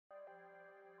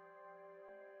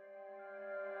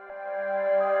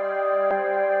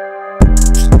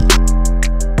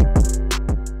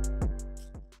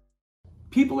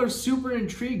people are super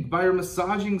intrigued by our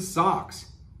massaging socks.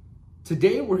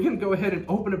 Today, we're gonna go ahead and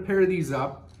open a pair of these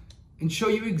up and show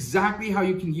you exactly how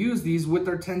you can use these with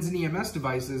our TENS and EMS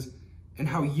devices and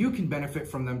how you can benefit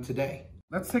from them today.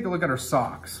 Let's take a look at our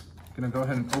socks. I'm gonna go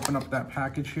ahead and open up that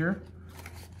package here.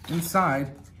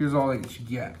 Inside, here's all that you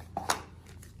get.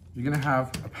 You're gonna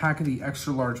have a pack of the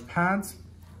extra large pads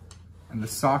and the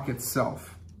sock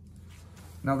itself.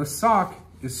 Now the sock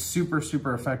is super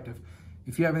effective.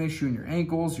 If you have an issue in your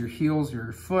ankles, your heels,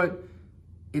 your foot,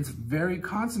 it's very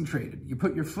concentrated. You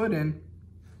put your foot in,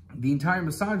 the entire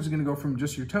massage is gonna go from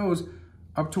just your toes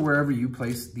up to wherever you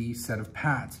place the set of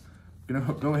pads. We're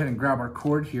gonna go ahead and grab our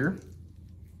cord here.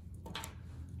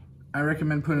 I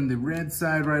recommend putting the red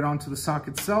side right onto the sock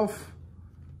itself.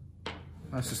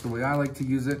 That's just the way I like to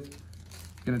use it.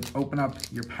 You're gonna open up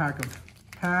your pack of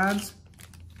pads.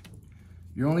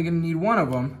 You're only gonna need one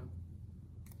of them.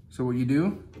 So what you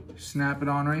do, snap it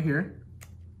on right here.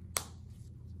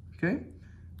 Okay.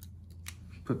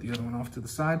 Put the other one off to the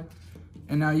side.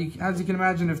 And now, as you can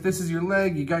imagine, if this is your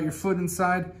leg, you got your foot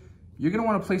inside, you're gonna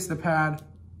wanna place the pad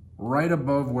right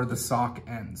above where the sock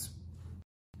ends.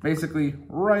 Basically,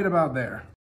 right about there.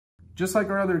 Just like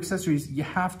our other accessories, you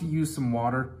have to use some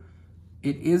water.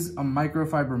 It is a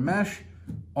microfiber mesh.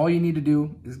 All you need to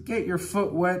do is get your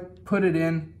foot wet, put it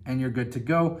in, and you're good to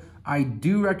go. I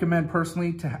do recommend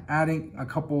personally to adding a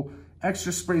couple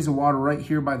extra sprays of water right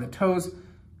here by the toes.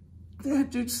 It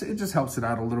just helps it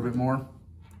out a little bit more.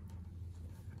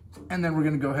 And then we're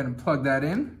gonna go ahead and plug that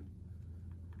in.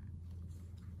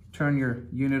 Turn your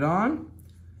unit on.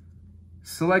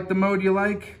 Select the mode you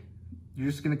like. You're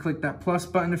just gonna click that plus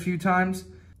button a few times.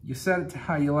 You set it to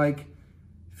how you like.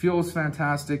 Feels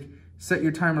fantastic. Set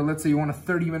your timer. Let's say you want a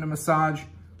 30-minute massage.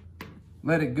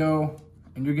 Let it go,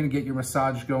 and you're gonna get your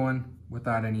massage going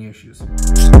without any issues.